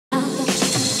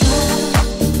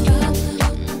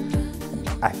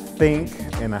think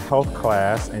in a health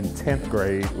class in 10th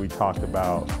grade, we talked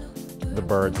about the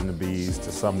birds and the bees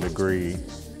to some degree.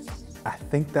 I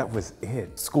think that was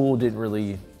it. School didn't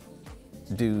really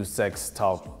do sex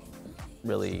talk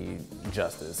really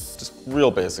justice. Just real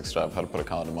basic stuff, how to put a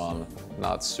condom on,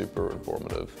 not super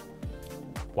informative.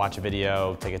 Watch a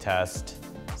video, take a test,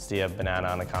 see a banana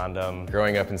on a condom.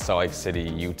 Growing up in Salt Lake City,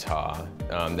 Utah,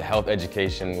 the health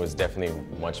education was definitely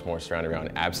much more surrounded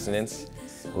around abstinence,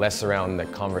 less around the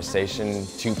conversation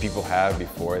two people have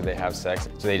before they have sex.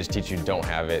 So they just teach you don't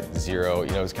have it, zero,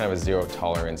 it's kind of a zero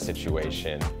tolerance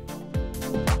situation.